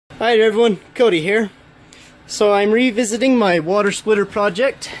Hi everyone, Cody here. So I'm revisiting my water splitter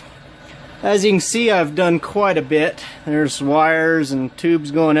project. As you can see, I've done quite a bit. There's wires and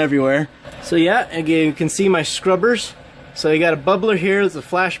tubes going everywhere. So yeah, again, you can see my scrubbers. So you got a bubbler here, there's a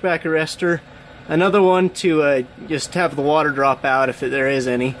flashback arrestor, another one to just have the water drop out if there is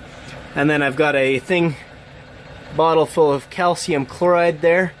any. And then I've got a bottle full of calcium chloride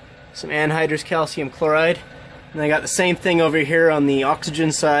there, some anhydrous calcium chloride. And I got the same thing over here on the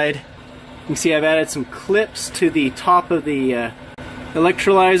oxygen side. You can see I've added some clips to the top of the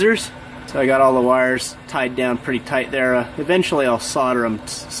electrolyzers. So I got all the wires tied down pretty tight there. Eventually I'll solder them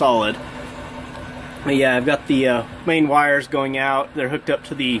solid. But yeah, I've got the main wires going out. They're hooked up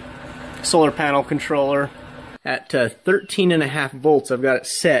to the solar panel controller at 13.5 volts. I've got it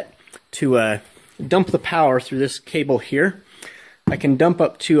set to dump the power through this cable here. I can dump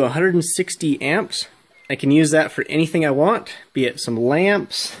up to 160 amps. I can use that for anything I want, be it some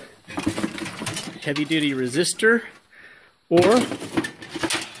lamps, heavy-duty resistor, or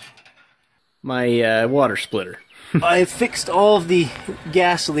my water splitter. I've fixed all of the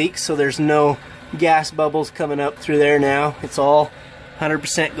gas leaks, so there's no gas bubbles coming up through there now. It's all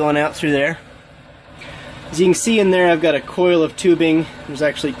 100% going out through there. As you can see in there, I've got a coil of tubing. There's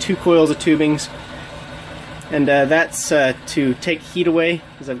actually 2 coils of tubings. And that's to take heat away,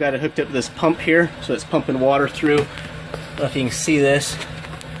 because I've got it hooked up to this pump here, so it's pumping water through. I don't know if you can see this.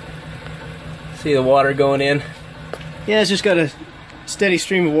 See the water going in? Yeah, it's just got a steady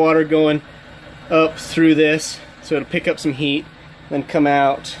stream of water going up through this, so it'll pick up some heat, then come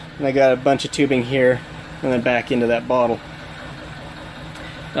out, and I got a bunch of tubing here, and then back into that bottle.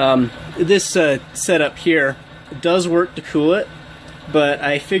 This setup here does work to cool it, but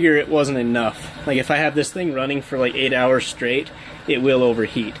I figure it wasn't enough. Like, if I have this thing running for like 8 hours straight, it will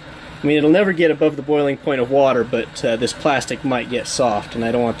overheat. I mean, it'll never get above the boiling point of water, but this plastic might get soft, and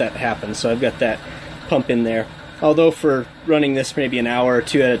I don't want that to happen, so I've got that pump in there. Although for running this maybe an hour or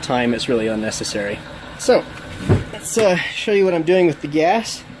 2 at a time, it's really unnecessary. So, let's show you what I'm doing with the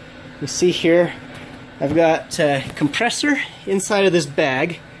gas. You see here, I've got a compressor inside of this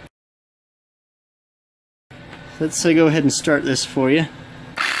bag. Let's go ahead and start this for you.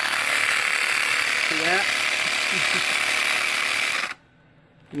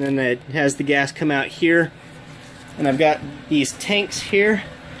 And then it has the gas come out here. And I've got these tanks here.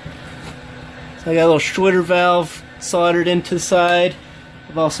 So I got a little Schwitter valve soldered into the side.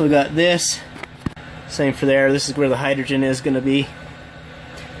 I've also got this. Same for there. This is where the hydrogen is going to be.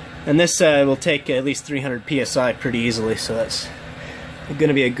 And this will take at least 300 psi pretty easily, so that's going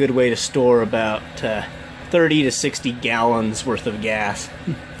to be a good way to store about 30 to 60 gallons worth of gas.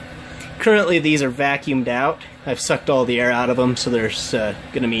 Currently these are vacuumed out. I've sucked all the air out of them, so there's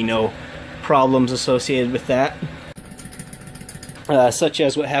going to be no problems associated with that. Such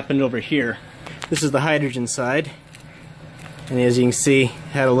as what happened over here. This is the hydrogen side, and as you can see,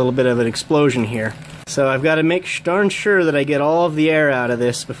 had a little bit of an explosion here. So I've got to make darn sure that I get all of the air out of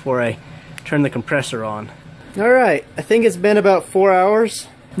this before I turn the compressor on. Alright, I think it's been about 4 hours.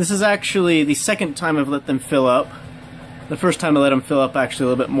 This is actually the second time I've let them fill up. The first time I let them fill up actually a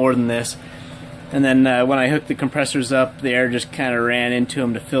little bit more than this. And then when I hooked the compressors up, the air just kind of ran into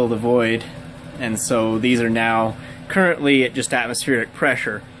them to fill the void. And so these are now currently at just atmospheric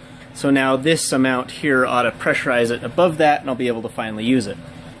pressure. So now this amount here ought to pressurize it above that, and I'll be able to finally use it.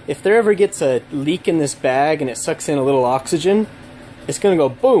 If there ever gets a leak in this bag and it sucks in a little oxygen, it's going to go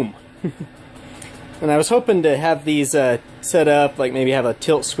boom. And I was hoping to have these set up, like maybe have a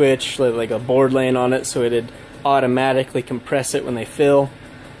tilt switch, like a board laying on it, so it'd automatically compress it when they fill.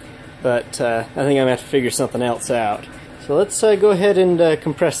 But I think I'm going to have to figure something else out. So let's go ahead and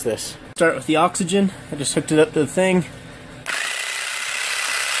compress this. Start with the oxygen. I just hooked it up to the thing.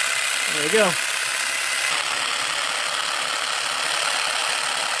 There we go.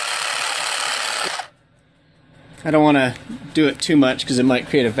 I don't want to do it too much because it might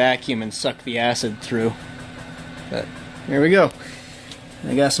create a vacuum and suck the acid through. But here we go.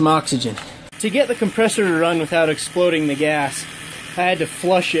 I got some oxygen. To get the compressor to run without exploding the gas, I had to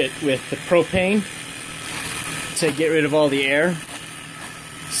flush it with the propane to get rid of all the air.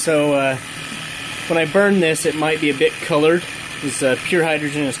 So when I burn this, it might be a bit colored, because pure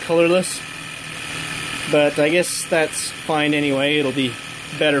hydrogen is colorless. But I guess that's fine anyway. It'll be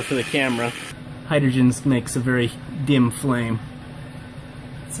better for the camera. Hydrogen makes a very dim flame.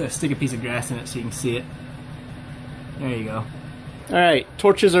 Let's stick a piece of grass in it so you can see it. There you go. Alright,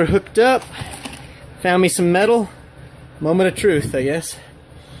 torches are hooked up. Found me some metal. Moment of truth, I guess.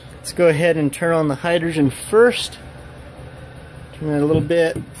 Let's go ahead and turn on the hydrogen first. Turn it a little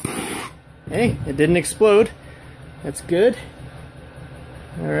bit. Hey, it didn't explode. That's good.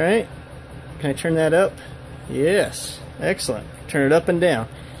 Alright. Can I turn that up? Yes. Excellent. Turn it up and down.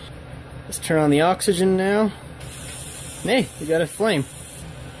 Let's turn on the oxygen now. Hey, we got a flame.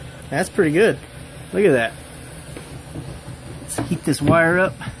 That's pretty good. Look at that. Let's heat this wire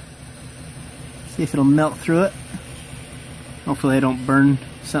up. See if it'll melt through it. Hopefully I don't burn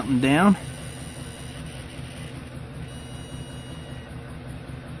something down.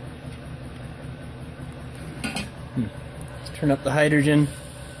 Let's turn up the hydrogen.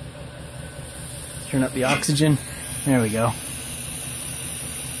 Let's turn up the oxygen. There we go.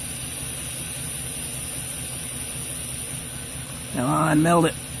 Come on, meld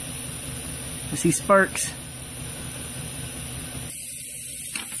it. I see sparks.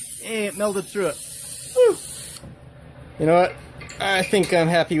 Hey, it melded through it. Woo! You know what? I think I'm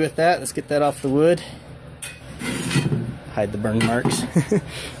happy with that. Let's get that off the wood. Hide the burn marks.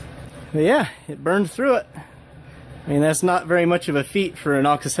 But yeah, it burned through it. I mean, that's not very much of a feat for an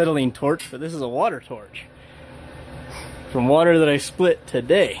oxyacetylene torch, but this is a water torch. From water that I split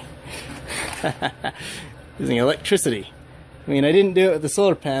today. Using electricity. I mean, I didn't do it with the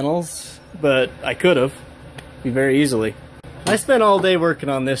solar panels, but I could have. Very easily. I spent all day working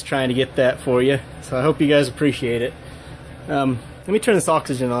on this trying to get that for you, so I hope you guys appreciate it. Let me turn this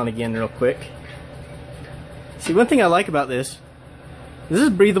oxygen on again real quick. See, one thing I like about this is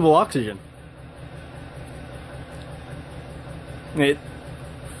breathable oxygen. It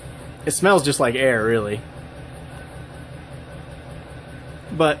smells just like air, really.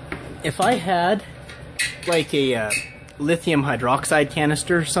 But if I had like a lithium hydroxide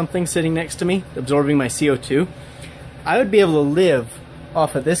canister or something sitting next to me, absorbing my CO2, I would be able to live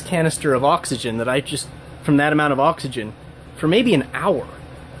off of this canister of oxygen that I just, from that amount of oxygen, for maybe an hour.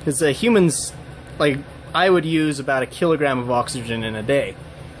 Because humans, like, I would use about 1 kilogram of oxygen in a day.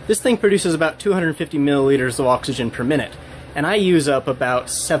 This thing produces about 250 milliliters of oxygen per minute, and I use up about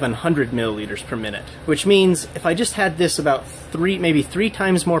 700 milliliters per minute, which means if I just had this about maybe three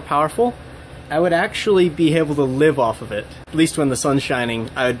times more powerful, I would actually be able to live off of it. At least when the sun's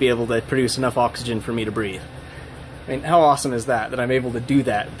shining, I would be able to produce enough oxygen for me to breathe. I mean, how awesome is that I'm able to do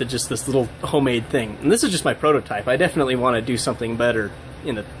that with just this little homemade thing? And this is just my prototype. I definitely want to do something better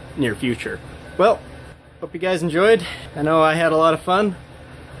in the near future. Well, hope you guys enjoyed. I know I had a lot of fun,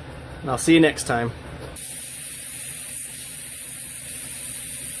 and I'll see you next time.